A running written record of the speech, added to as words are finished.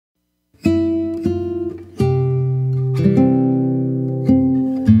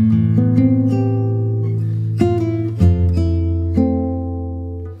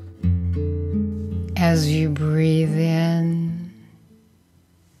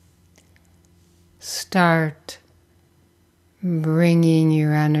start bringing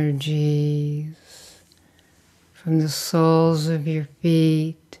your energies from the soles of your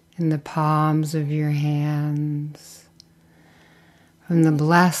feet and the palms of your hands, from the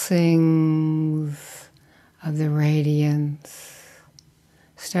blessings of the radiance.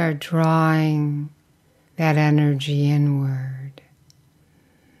 Start drawing that energy inward.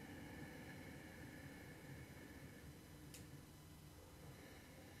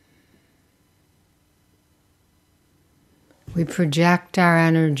 We project our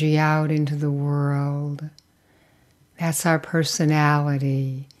energy out into the world. That's our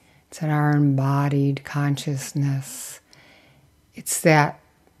personality. It's our embodied consciousness. It's that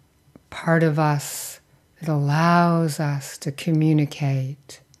part of us that allows us to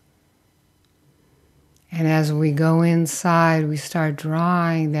communicate. And as we go inside, we start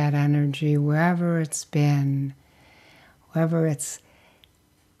drawing that energy wherever it's been, whether it's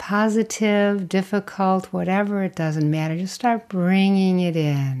positive, difficult, whatever, it doesn't matter. Just start bringing it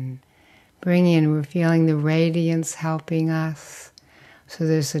in. We're feeling the radiance helping us. So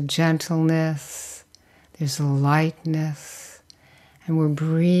there's a gentleness, there's a lightness, and we're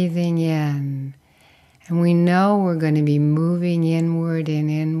breathing in. And we know we're going to be moving inward and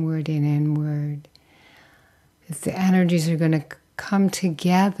inward and inward. That the energies are going to come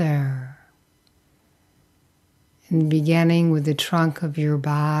together. And beginning with the trunk of your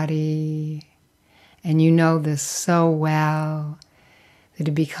body, and you know this so well that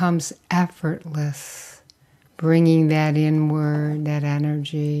it becomes effortless, bringing that inward, that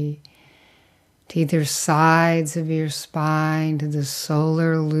energy, to either sides of your spine, to the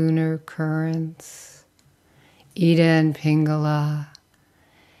solar lunar currents, Ida and Pingala,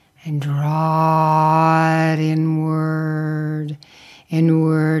 and draw it inward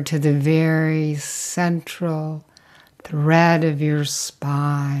to the very central thread of your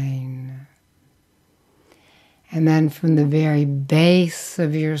spine. And then from the very base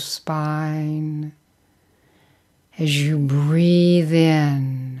of your spine, as you breathe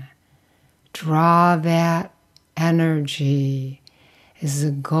in, draw that energy as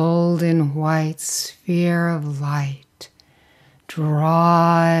a golden white sphere of light.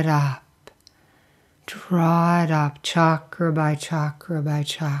 Draw it up, chakra by chakra by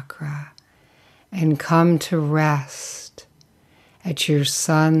chakra, and come to rest at your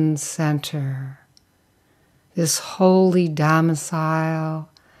sun center, this holy domicile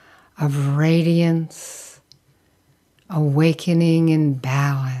of radiance, awakening and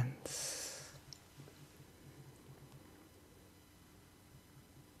balance.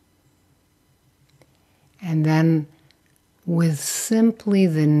 And then with simply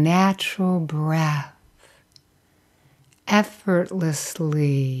the natural breath,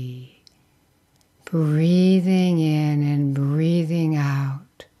 effortlessly breathing in and breathing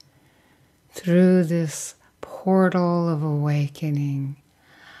out through this portal of awakening.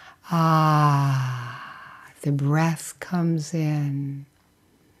 The breath comes in.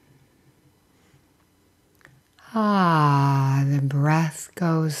 The breath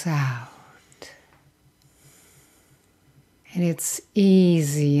goes out. And it's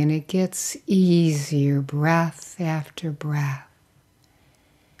easy, and it gets easier, breath after breath.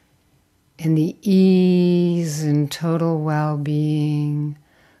 And the ease and total well-being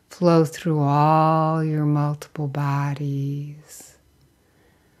flow through all your multiple bodies.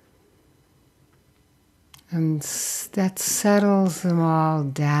 And that settles them all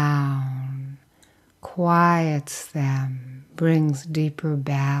down, quiets them, brings deeper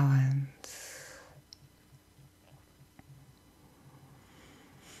balance.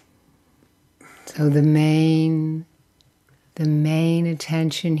 So the main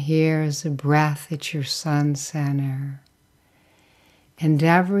attention here is the breath at your sun center. And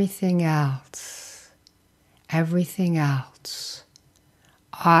everything else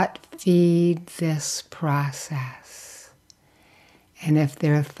ought feed this process. And if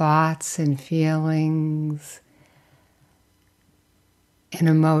there are thoughts and feelings and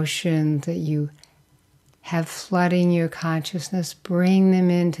emotions that you have flooding your consciousness, bring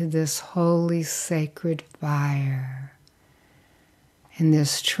them into this holy, sacred fire in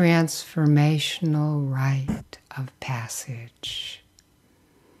this transformational rite of passage.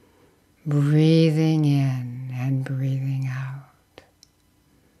 Breathing in and breathing out.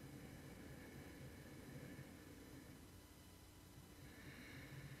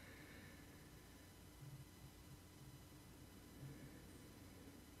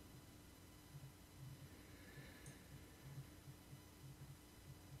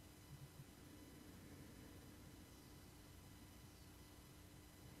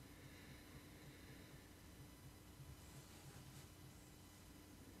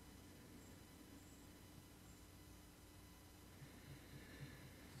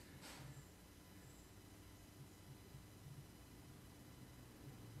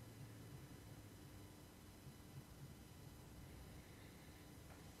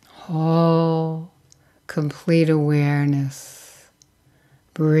 whole, complete awareness,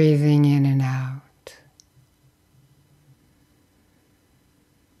 breathing in and out.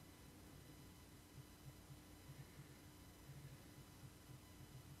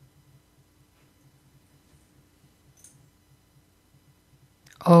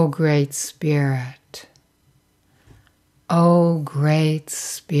 O Great Spirit, O Great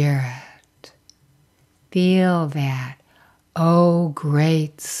Spirit, feel that, O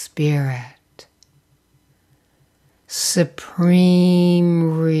Great Spirit,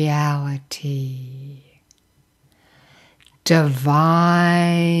 Supreme Reality,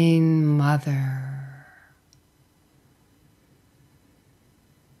 Divine Mother,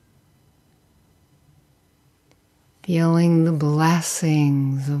 feeling the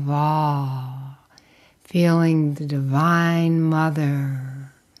blessings of all, feeling the Divine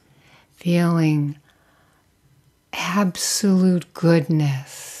Mother, feeling absolute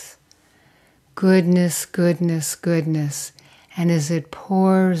goodness, goodness, goodness, goodness. And as it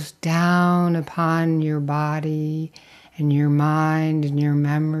pours down upon your body and your mind and your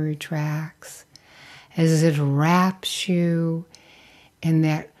memory tracks, as it wraps you in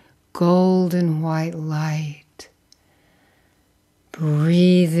that golden white light,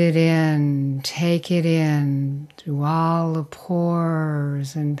 breathe it in, take it in through all the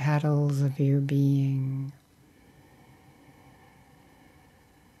pores and petals of your being.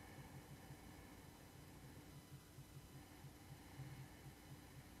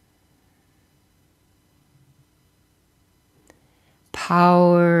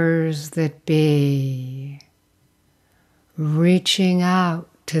 Powers that be, reaching out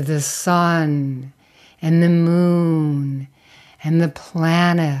to the sun and the moon and the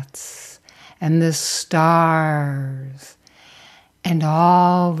planets and the stars and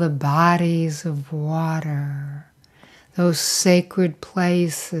all the bodies of water, those sacred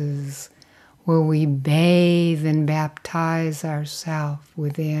places where we bathe and baptize ourselves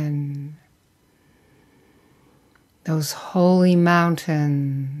within, those holy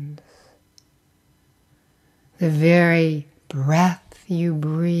mountains, the very breath you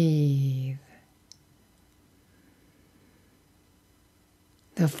breathe,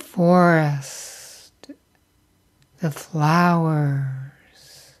 the forest, the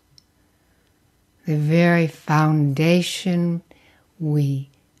flowers, the very foundation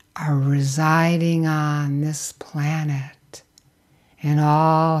we are residing on, this planet, in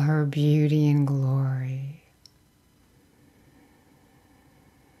all her beauty and glory.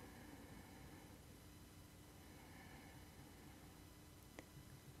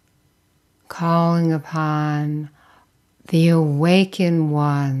 Calling upon the awakened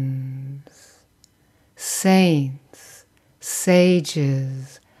ones, saints,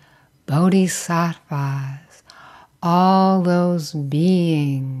 sages, bodhisattvas, all those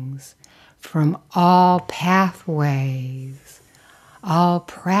beings from all pathways, all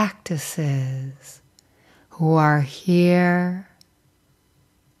practices, who are here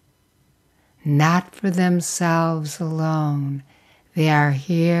not for themselves alone. They are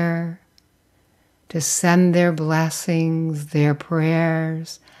here to send their blessings, their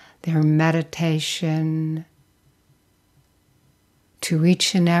prayers, their meditation to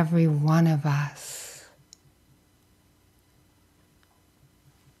each and every one of us.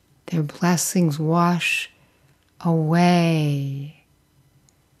 Their blessings wash away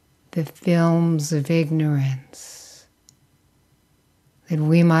the films of ignorance, that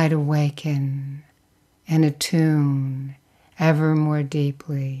we might awaken and attune ever more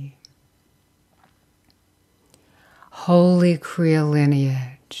deeply. Holy Kriya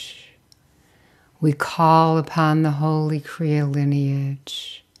lineage, we call upon the Holy Kriya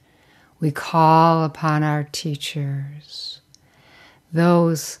lineage. We call upon our teachers,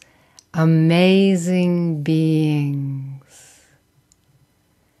 those amazing beings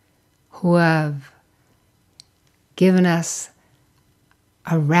who have given us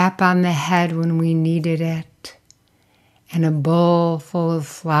a rap on the head when we needed it, and a bowl full of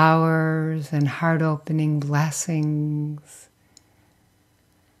flowers and heart-opening blessings,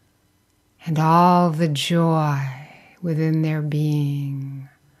 and all the joy within their being,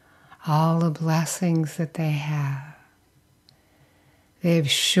 all the blessings that they have.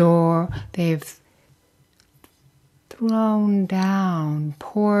 They've thrown down,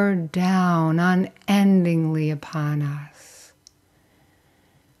 poured down unendingly upon us.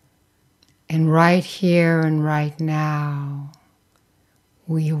 And right here and right now,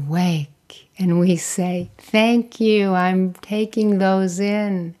 we awake and we say, thank you, I'm taking those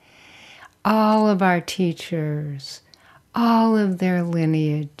in. All of our teachers, all of their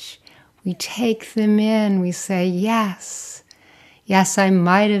lineage, we take them in, we say, yes, Yes, I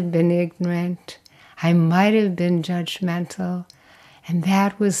might have been ignorant. I might have been judgmental. And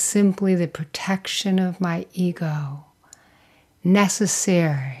that was simply the protection of my ego,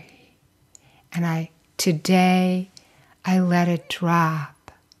 necessary. And today, I let it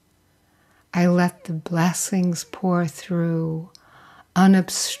drop. I let the blessings pour through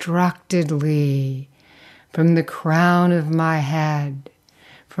unobstructedly from the crown of my head,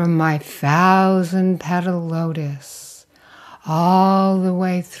 from my 1,000-petal lotus, all the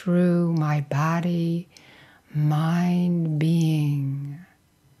way through my body, mind, being,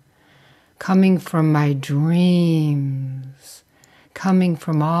 coming from my dreams, coming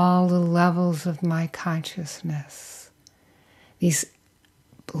from all the levels of my consciousness. These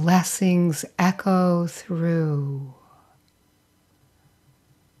blessings echo through.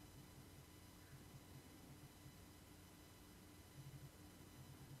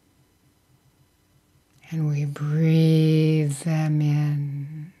 And we breathe them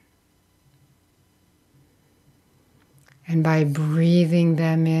in. And by breathing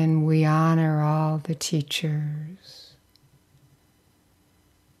them in, we honor all the teachers.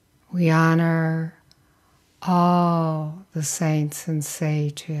 We honor all the saints and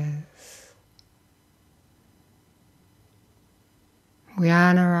sages. We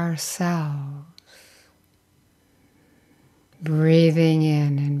honor ourselves, breathing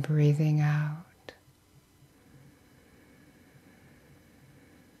in and breathing out.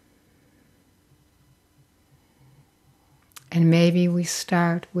 And maybe we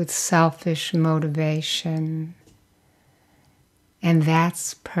start with selfish motivation, and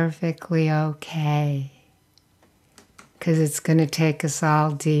that's perfectly okay, because it's going to take us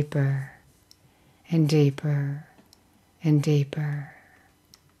all deeper and deeper and deeper.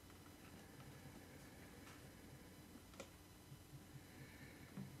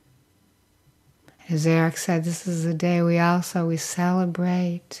 As Eric said, this is the day we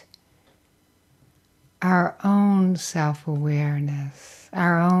celebrate our own self-awareness,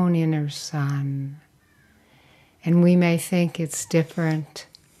 our own inner sun. And we may think it's different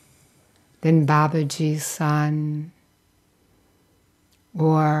than Babaji's sun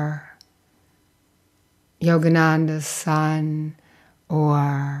or Yogananda's sun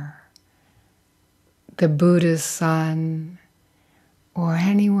or the Buddha's sun or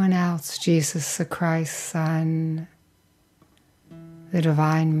anyone else, Jesus the Christ's son, the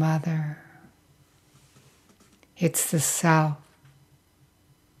Divine Mother. It's the self-made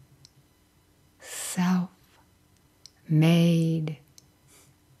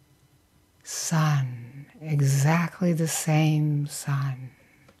sun, exactly the same sun.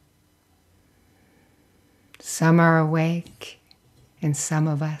 Some are awake, and some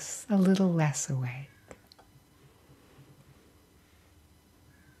of us a little less awake.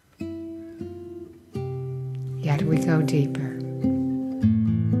 Yet we go deeper.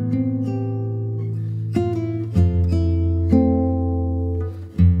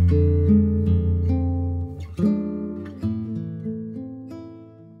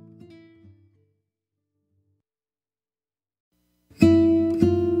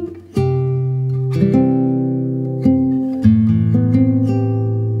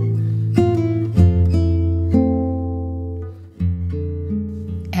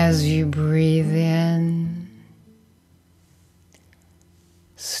 As you breathe in,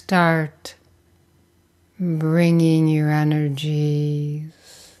 start bringing your energies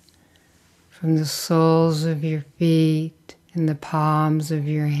from the soles of your feet and the palms of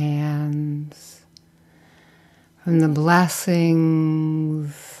your hands, from the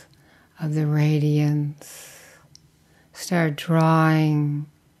blessings of the radiance. Start drawing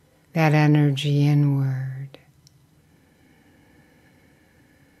that energy inward.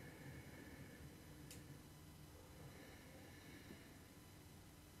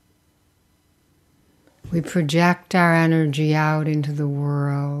 We project our energy out into the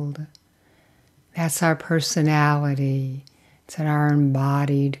world. That's our personality. It's our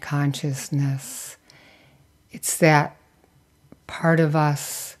embodied consciousness. It's that part of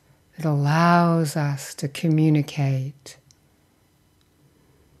us that allows us to communicate.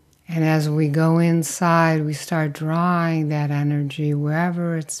 And as we go inside, we start drawing that energy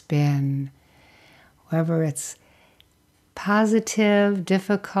wherever it's been, wherever it's positive,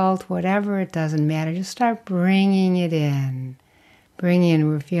 difficult, whatever, it doesn't matter. Just start bringing it in.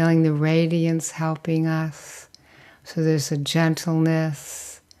 We're feeling the radiance helping us. So there's a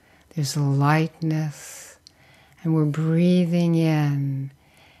gentleness, there's a lightness, and we're breathing in.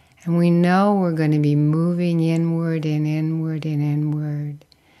 And we know we're going to be moving inward and inward and inward.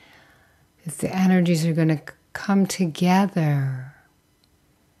 That the energies are going to come together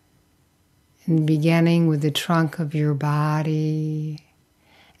And beginning with the trunk of your body,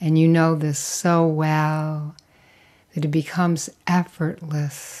 and you know this so well that it becomes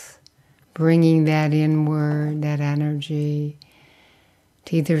effortless, bringing that inward, that energy,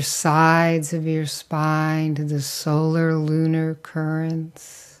 to either sides of your spine, to the solar lunar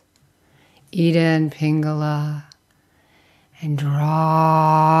currents, Ida and Pingala, and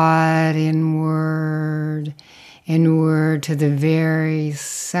draw it inward, inward to the very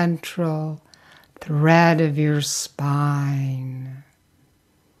central thread of your spine.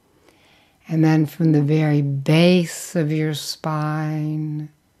 And then from the very base of your spine,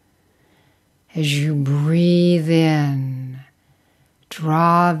 as you breathe in,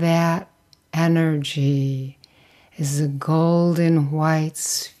 draw that energy as a golden white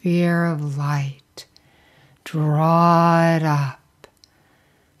sphere of light. Draw it up,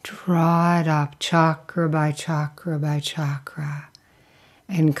 chakra by chakra by chakra,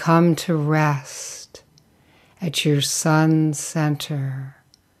 and come to rest at your sun center,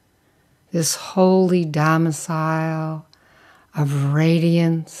 this holy domicile of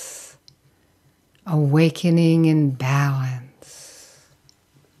radiance, awakening and balance.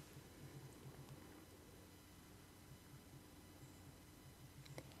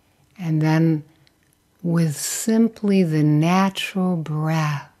 And then with simply the natural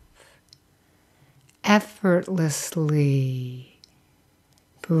breath, effortlessly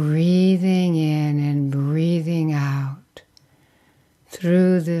breathing in and breathing out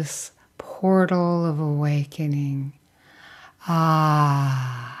through this portal of awakening. The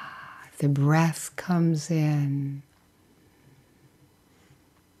breath comes in.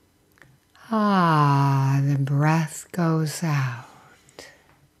 The breath goes out.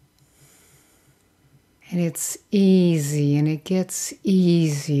 And it's easy, and it gets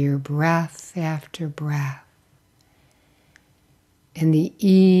easier, breath after breath. And the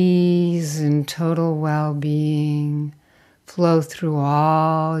ease and total well-being flow through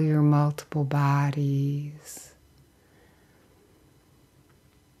all your multiple bodies.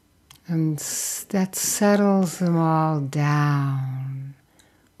 And that settles them all down,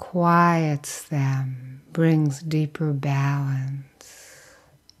 quiets them, brings deeper balance.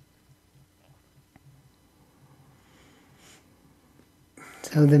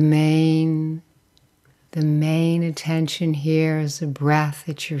 So the main attention here is the breath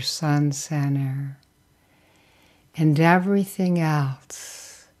at your sun center. And everything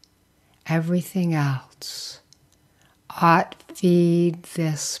else ought feed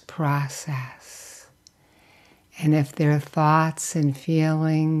this process. And if there are thoughts and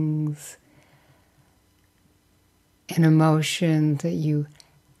feelings and emotions that you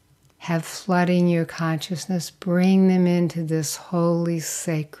have flooding your consciousness, bring them into this holy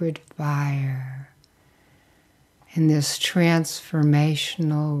sacred fire in this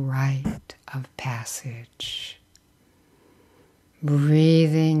transformational rite of passage.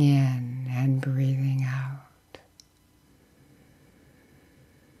 Breathing in and breathing out.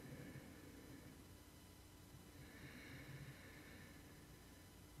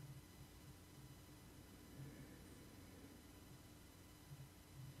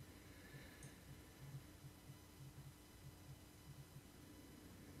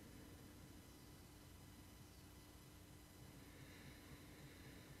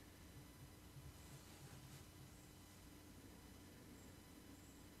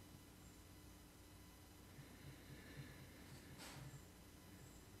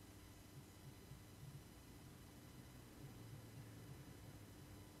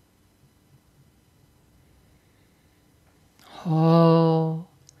 Whole,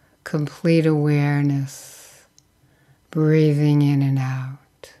 complete awareness, breathing in and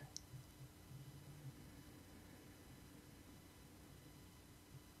out.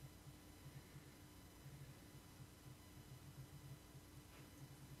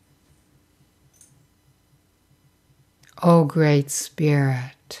 O Great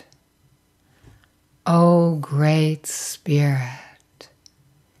Spirit, O Great Spirit,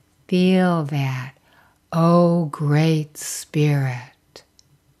 feel that. O Great Spirit,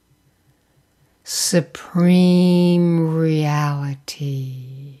 Supreme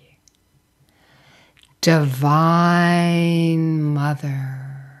Reality, Divine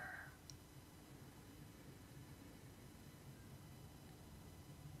Mother,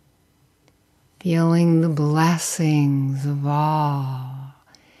 feeling the blessings of all,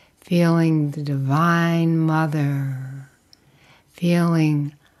 feeling the Divine Mother,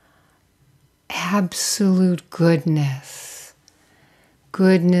 feeling absolute goodness,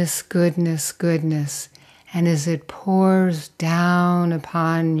 goodness, goodness, goodness. And as it pours down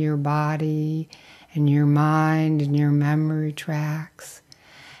upon your body and your mind and your memory tracks,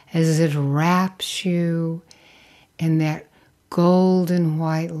 as it wraps you in that golden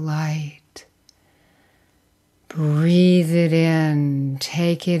white light. Breathe it in,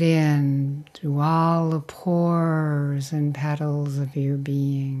 take it in through all the pores and petals of your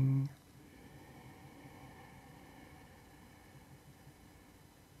being.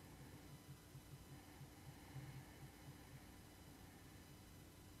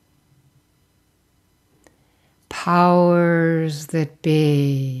 Powers that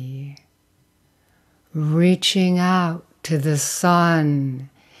be, reaching out to the sun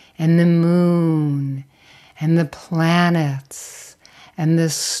and the moon and the planets and the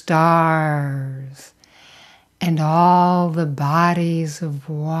stars and all the bodies of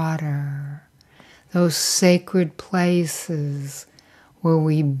water, those sacred places where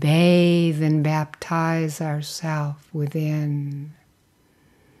we bathe and baptize ourselves within.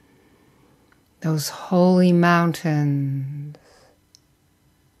 Those holy mountains,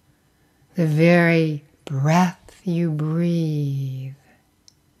 the very breath you breathe,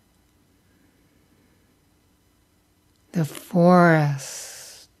 the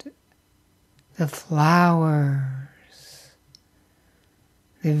forest, the flowers,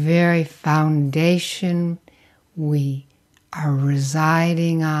 the very foundation we are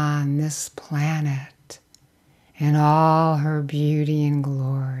residing on, this planet in all her beauty and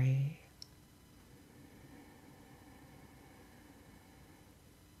glory.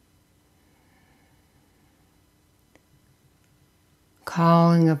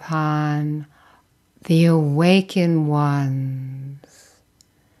 Calling upon the awakened ones,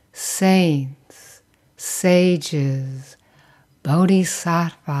 saints, sages,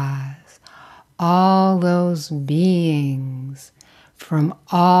 bodhisattvas, all those beings from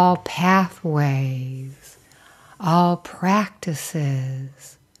all pathways, all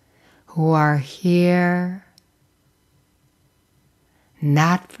practices, who are here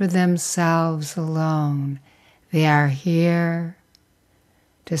not for themselves alone. They are here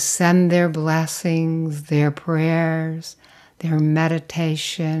to send their blessings, their prayers, their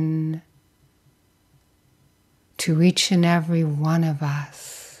meditation to each and every one of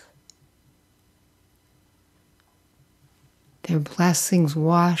us. Their blessings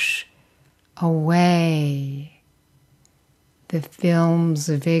wash away the films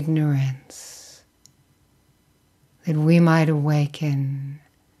of ignorance, that we might awaken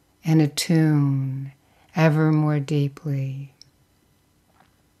and attune ever more deeply.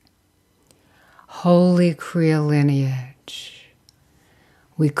 Holy Kriya lineage,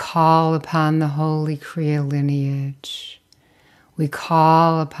 we call upon the holy Kriya lineage. We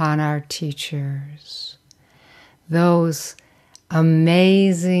call upon our teachers, those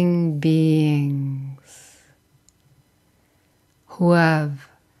amazing beings who have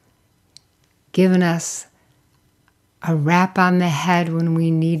given us a rap on the head when we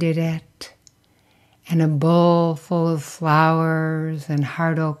needed it, and a bowl full of flowers and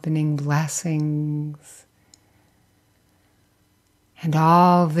heart-opening blessings, and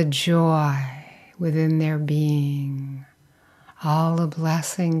all the joy within their being, all the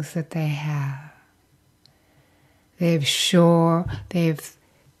blessings that they have. They've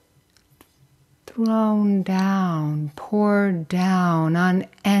thrown down, poured down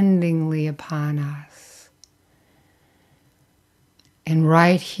unendingly upon us. And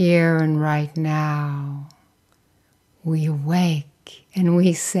right here and right now, we awake and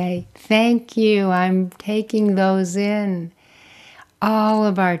we say, thank you, I'm taking those in. All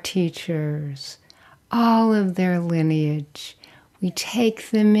of our teachers, all of their lineage, we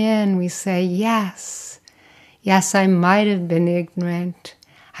take them in. We say, yes, I might have been ignorant.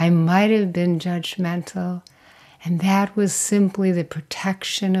 I might have been judgmental. And that was simply the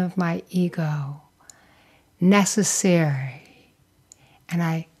protection of my ego, necessary.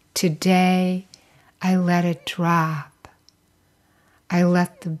 And today, I let it drop. I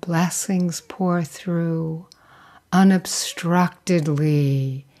let the blessings pour through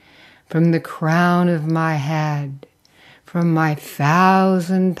unobstructedly from the crown of my head, from my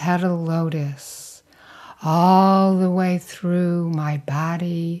 1,000-petal lotus, all the way through my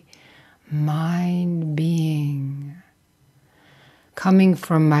body, mind, being, coming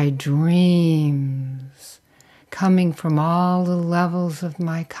from my dreams, coming from all the levels of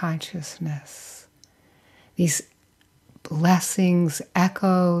my consciousness. These blessings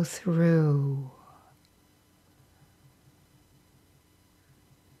echo through.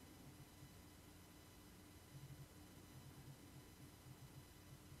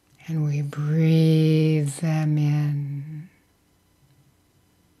 And we breathe them in.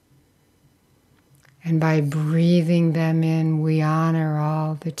 And by breathing them in, we honor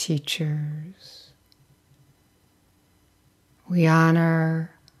all the teachers. We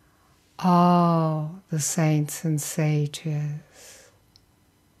honor all the saints and sages.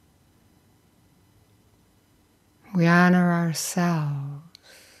 We honor ourselves,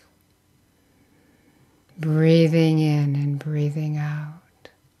 breathing in and breathing out.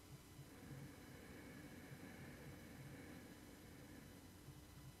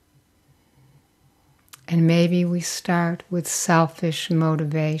 And maybe we start with selfish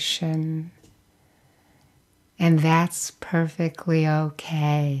motivation, and that's perfectly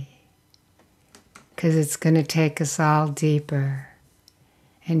okay, because it's going to take us all deeper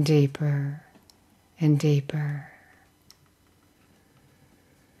and deeper and deeper.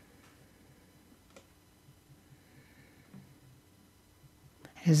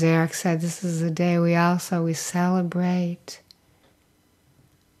 As Eric said, this is the day we celebrate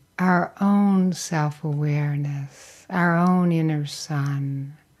our own self-awareness, our own inner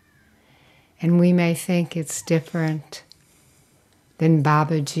sun. And we may think it's different than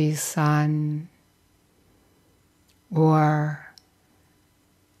Babaji's sun or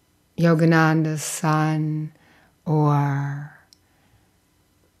Yogananda's sun or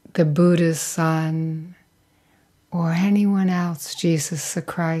the Buddha's sun or anyone else, Jesus the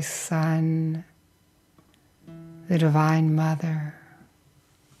Christ's Son, the Divine Mother.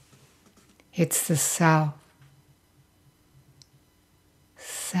 It's the self-made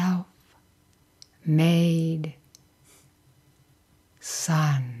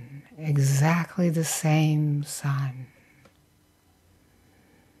sun, exactly the same sun.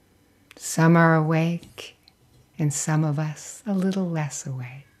 Some are awake, and some of us a little less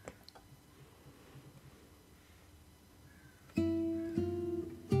awake.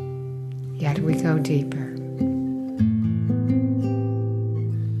 Yet we go deeper.